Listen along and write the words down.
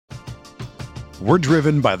We're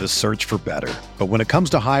driven by the search for better. But when it comes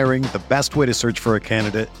to hiring, the best way to search for a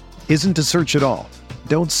candidate isn't to search at all.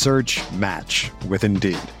 Don't search, match with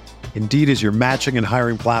Indeed. Indeed is your matching and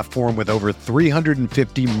hiring platform with over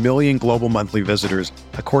 350 million global monthly visitors,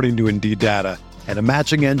 according to Indeed data, and a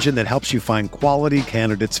matching engine that helps you find quality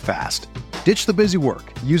candidates fast. Ditch the busy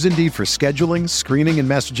work. Use Indeed for scheduling, screening, and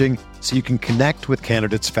messaging so you can connect with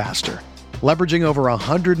candidates faster. Leveraging over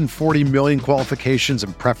 140 million qualifications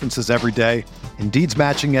and preferences every day, Indeed's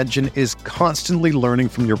matching engine is constantly learning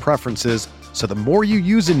from your preferences, so the more you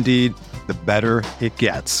use Indeed, the better it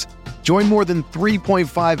gets. Join more than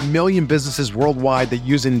 3.5 million businesses worldwide that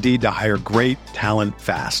use Indeed to hire great talent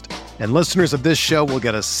fast. And listeners of this show will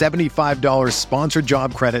get a $75 sponsored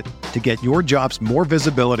job credit to get your jobs more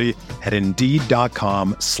visibility at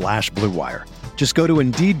Indeed.com/Blue Wire. Just go to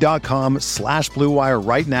Indeed.com/Blue Wire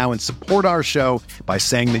right now and support our show by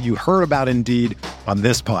saying that you heard about Indeed on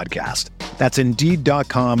this podcast. That's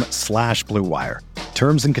Indeed.com/Blue Wire.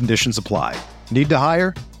 Terms and conditions apply. Need to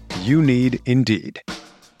hire? You need Indeed.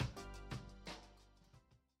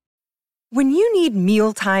 When you need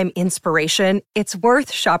mealtime inspiration, it's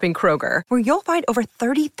worth shopping Kroger, where you'll find over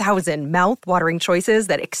 30,000 mouth-watering choices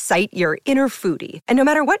that excite your inner foodie. And no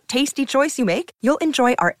matter what tasty choice you make, you'll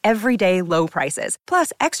enjoy our everyday low prices,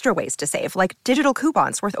 plus extra ways to save, like digital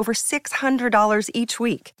coupons worth over $600 each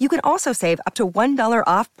week. You can also save up to $1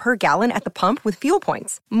 off per gallon at the pump with fuel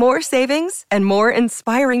points. More savings and more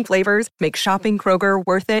inspiring flavors make shopping Kroger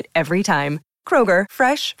worth it every time. Kroger,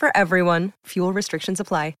 fresh for everyone. Fuel restrictions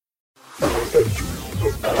apply. Entering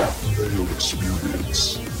the Pat Mayo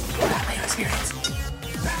Experience. Pat Mayo Experience.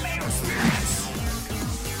 Pat Mayo Experience.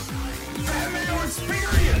 Pat Mayo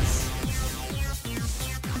Experience.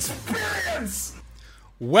 Experience.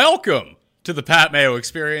 Welcome to the Pat Mayo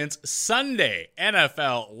Experience Sunday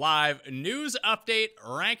NFL Live news update,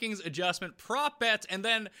 rankings adjustment, prop bets, and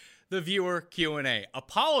then the viewer Q&A.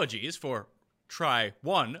 Apologies for try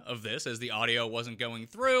one of this as the audio wasn't going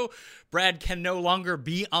through. Brad can no longer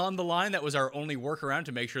be on the line. That was our only workaround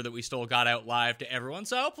to make sure that we still got out live to everyone.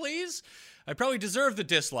 So please, I probably deserve the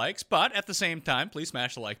dislikes, but at the same time, please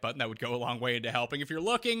smash the like button. That would go a long way into helping. If you're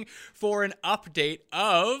looking for an update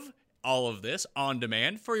of all of this on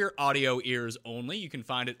demand for your audio ears only, you can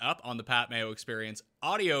find it up on the Pat Mayo Experience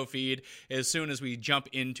audio feed as soon as we jump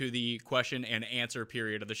into the question and answer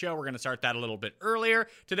period of the show. We're going to start that a little bit earlier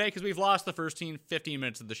today because we've lost the first 15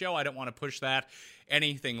 minutes of the show. I don't want to push that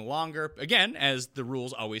anything longer. Again, as the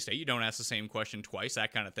rules always say, you don't ask the same question twice,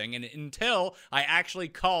 that kind of thing. And until I actually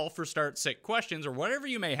call for start sick questions or whatever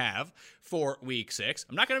you may have for week 6,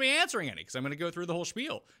 I'm not going to be answering any because I'm going to go through the whole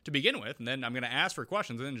spiel to begin with, and then I'm going to ask for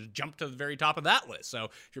questions and then just jump to the very top of that list. So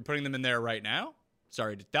if you're putting them in there right now,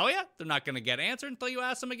 sorry to tell you, they're not going to get answered until you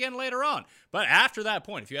ask them again later on. But after that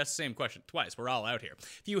point, if you ask the same question twice, we're all out here.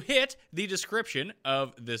 If you hit the description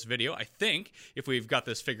of this video, I think, if we've got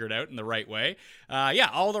this figured out in the right way,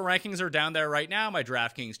 all the rankings are down there right now. My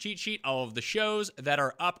DraftKings cheat sheet, all of the shows that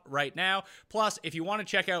are up right now. Plus, if you want to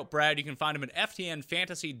check out Brad, you can find him at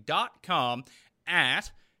ftnfantasy.com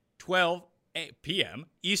at 12 p.m.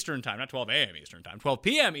 Eastern Time, not 12 a.m. Eastern Time, 12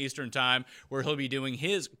 p.m. Eastern Time, where he'll be doing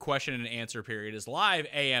his question and answer period is live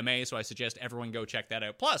AMA, so I suggest everyone go check that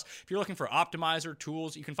out. Plus, if you're looking for optimizer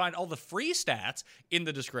tools, you can find all the free stats in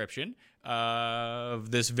the description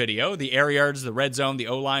of this video. The air yards, the red zone, the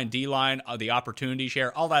O-line, D-line, the opportunity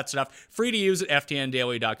share, all that stuff. Free to use at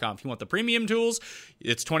ftndaily.com. If you want the premium tools,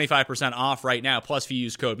 it's 25% off right now. Plus, if you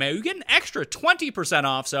use code Mayo, you get an extra 20%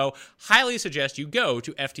 off, so highly suggest you go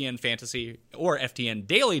to FTN Fantasy or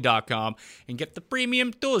ftndaily.com and get the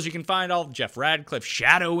premium tools. You can find all Jeff Radcliffe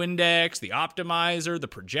Shadow Index, the optimizer, the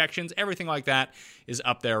projections, everything like that is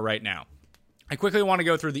up there right now. I quickly want to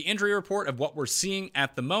go through the injury report of what we're seeing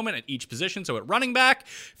at the moment at each position. So at running back,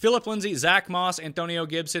 Phillip Lindsay, Zach Moss, Antonio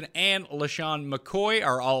Gibson, and LaShawn McCoy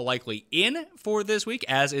are all likely in for this week,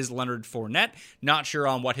 as is Leonard Fournette. Not sure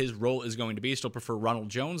on what his role is going to be. Still prefer Ronald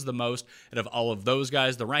Jones the most out of all of those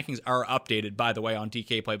guys. The rankings are updated, by the way, on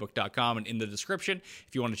DKPlaybook.com and in the description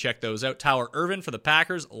if you want to check those out. Tyler Ervin for the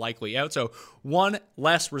Packers, likely out. So one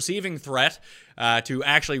less receiving threat to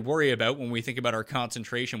actually worry about when we think about our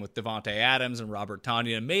concentration with Devontae Adams and Robert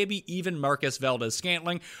Tonyan and maybe even Marcus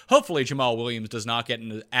Valdez-Scantling. Hopefully Jamal Williams does not get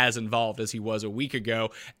as involved as he was a week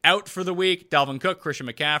ago. Out for the week, Dalvin Cook, Christian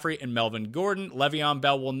McCaffrey, and Melvin Gordon. Le'Veon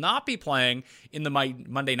Bell will not be playing in the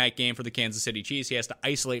Monday night game for the Kansas City Chiefs. He has to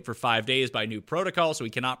isolate for 5 days by new protocol, so he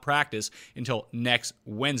cannot practice until next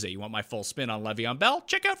Wednesday. You want my full spin on Le'Veon Bell?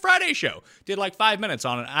 Check out Friday's show. Did like 5 minutes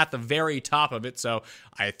on it at the very top of it, so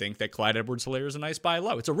I think that Clyde Edwards-Helaire is a nice buy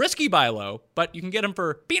low. It's a risky buy low, but you can get him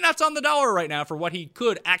for peanuts on the dollar right now for what he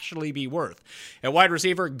could actually be worth. At wide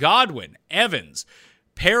receiver, Godwin, Evans,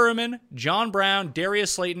 Perriman, John Brown,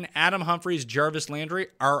 Darius Slayton, Adam Humphries, Jarvis Landry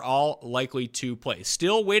are all likely to play.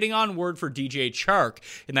 Still waiting on word for DJ Chark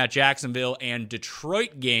in that Jacksonville and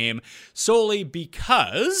Detroit game, solely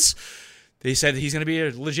because they said he's going to be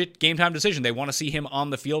a legit game time decision. They want to see him on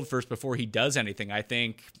the field first before he does anything. I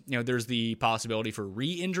think, there's the possibility for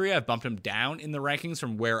re-injury. I've bumped him down in the rankings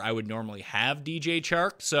from where I would normally have DJ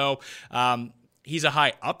Chark. So, he's a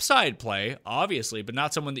high upside play, obviously, but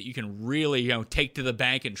not someone that you can really, take to the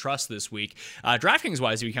bank and trust this week.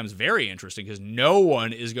 DraftKings-wise, he becomes very interesting because no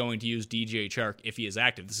one is going to use DJ Chark if he is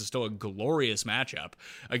active. This is still a glorious matchup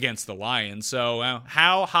against the Lions. So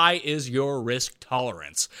how high is your risk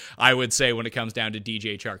tolerance, I would say, when it comes down to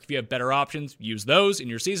DJ Chark? If you have better options, use those in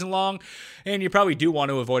your season long, and you probably do want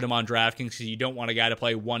to avoid him on DraftKings because you don't want a guy to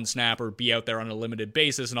play one snap or be out there on a limited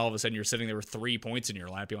basis, and all of a sudden you're sitting there with 3 points in your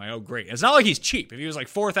lap. You're like, oh, great. It's not like he's cheap. If he was like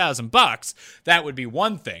 $4,000, that would be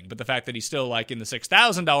one thing. But the fact that he's still like in the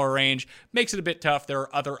 $6,000 range makes it a bit tough. There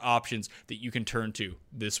are other options that you can turn to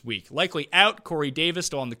this week. Likely out, Corey Davis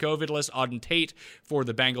still on the COVID list. Auden Tate for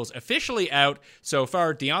the Bengals officially out so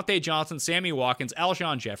far. Deontay Johnson, Sammy Watkins,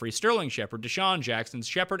 Alshon Jeffrey, Sterling Shepard, Deshaun Jackson.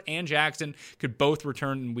 Shepard and Jackson could both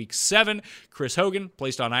return in week 7. Chris Hogan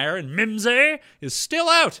placed on IR, and Mimsy is still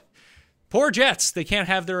out. Poor Jets. They can't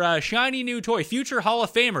have their shiny new toy, future Hall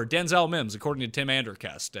of Famer Denzel Mims, according to Tim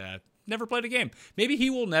Andercust. Never played a game. Maybe he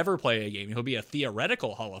will never play a game. He'll be a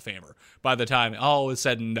theoretical Hall of Famer by the time all is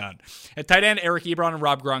said and done. At tight end, Eric Ebron and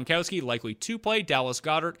Rob Gronkowski likely to play. Dallas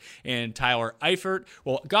Goedert and Tyler Eifert.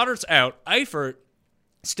 Well, Goedert's out. Eifert,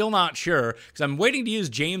 still not sure, because I'm waiting to use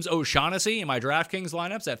James O'Shaughnessy in my DraftKings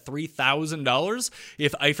lineups at $3,000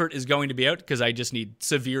 if Eifert is going to be out, because I just need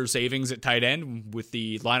severe savings at tight end with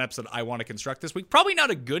the lineups that I want to construct this week. Probably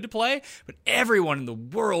not a good play, but everyone in the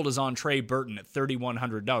world is on Trey Burton at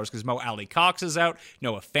 $3,100 because Mo Alley Cox is out,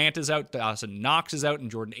 Noah Fant is out, Dawson Knox is out,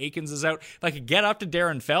 and Jordan Akins is out. If I could get up to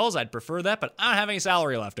Darren Fells, I'd prefer that, but I don't have any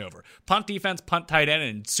salary left over. Punt defense, punt tight end,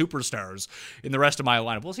 and superstars in the rest of my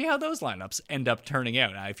lineup. We'll see how those lineups end up turning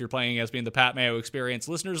out. Now, if you're playing against me in the Pat Mayo Experience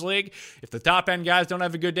Listeners League, if the top end guys don't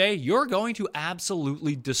have a good day, you're going to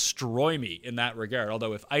absolutely destroy me in that regard.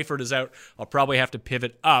 Although if Eifert is out, I'll probably have to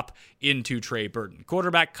pivot up into Trey Burton.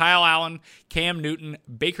 Quarterback Kyle Allen, Cam Newton,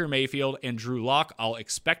 Baker Mayfield, and Drew Lock all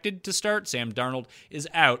expected to start. Sam Darnold is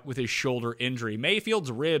out with his shoulder injury.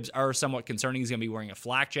 Mayfield's ribs are somewhat concerning. He's going to be wearing a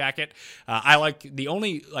flak jacket. I like the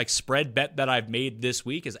only spread bet that I've made this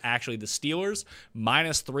week is actually the Steelers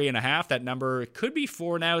 -3.5. That number could be 4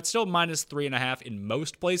 now. It's still -3.5 in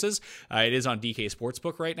most places. It is on DK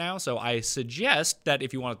Sportsbook right now, so I suggest that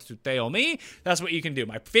if you want to tail me, that's what you can do.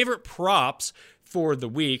 My favorite props for the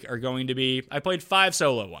week are going to be, I played 5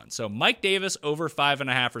 solo ones. So Mike Davis over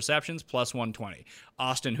 5.5 receptions plus 120.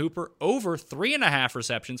 Austin Hooper over 3.5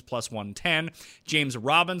 receptions plus 110. James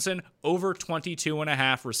Robinson over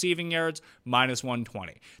 22.5 receiving yards minus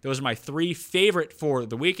 120. Those are my 3 favorite for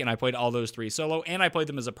the week, and I played all those 3 solo, and I played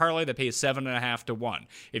them as a parlay that pays 7.5 to 1.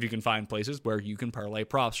 If you can find places where you can parlay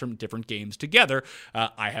props from different games together,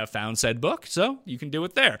 I have found said book, so you can do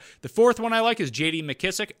it there. The 4th one I like is J.D.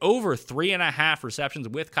 McKissick over 3.5 receptions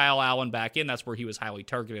with Kyle Allen back in. That's where he was highly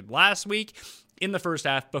targeted last week in the first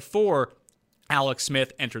half before Alex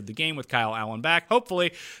Smith entered the game with Kyle Allen back.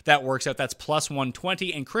 Hopefully that works out. That's plus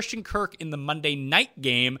 120. And Christian Kirk in the Monday night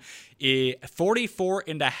game,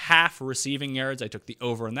 44.5 receiving yards. I took the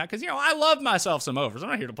over on that because, I love myself some overs. I'm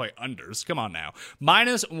not here to play unders. Come on now.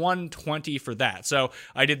 Minus 120 for that. So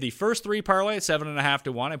I did the first 3 parlay, 7.5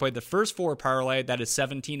 to 1. I played the first 4 parlay. That is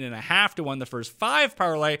 17.5 to 1. The first 5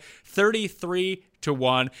 parlay, 33 to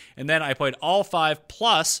 1. And then I played all 5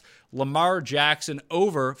 plus Lamar Jackson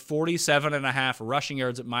over 47.5 rushing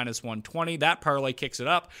yards at minus 120. That parlay kicks it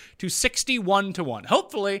up to 61 to 1.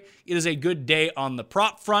 Hopefully, it is a good day on the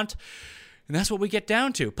prop front. And that's what we get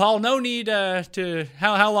down to. Paul, no need to...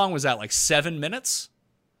 How long was that? 7 minutes?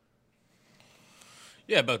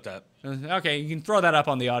 Yeah, about that. Okay, you can throw that up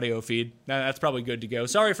on the audio feed. That's probably good to go.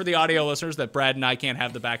 Sorry for the audio listeners that Brad and I can't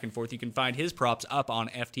have the back and forth. You can find his props up on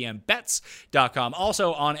FTNBets.com.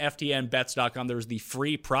 Also on FTNBets.com, there's the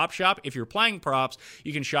free prop shop. If you're playing props,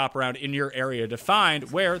 you can shop around in your area to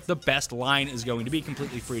find where the best line is going to be.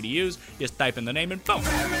 Completely free to use. Just type in the name and boom.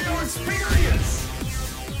 Experience!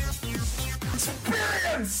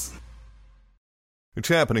 Experience! It's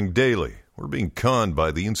happening daily. We're being conned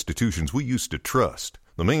by the institutions we used to trust.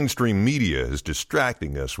 The mainstream media is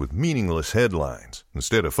distracting us with meaningless headlines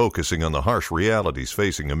instead of focusing on the harsh realities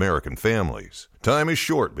facing American families. Time is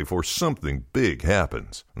short before something big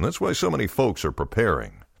happens, and that's why so many folks are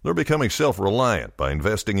preparing. They're becoming self-reliant by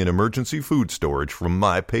investing in emergency food storage from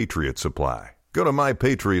My Patriot Supply. Go to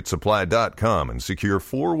MyPatriotSupply.com and secure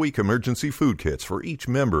 4-week emergency food kits for each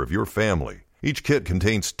member of your family. Each kit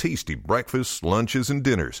contains tasty breakfasts, lunches, and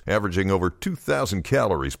dinners, averaging over 2,000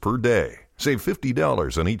 calories per day. Save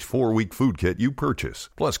 $50 on each 4-week food kit you purchase.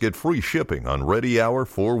 Plus, get free shipping on Ready Hour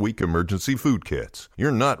 4-week emergency food kits.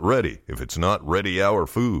 You're not ready if it's not Ready Hour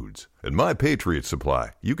Foods. At My Patriot Supply,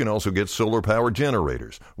 you can also get solar power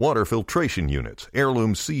generators, water filtration units,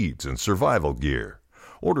 heirloom seeds, and survival gear.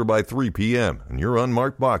 Order by 3 p.m. and your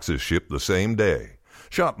unmarked boxes ship the same day.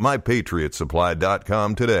 Shop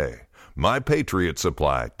MyPatriotSupply.com today.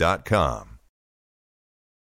 MyPatriotSupply.com.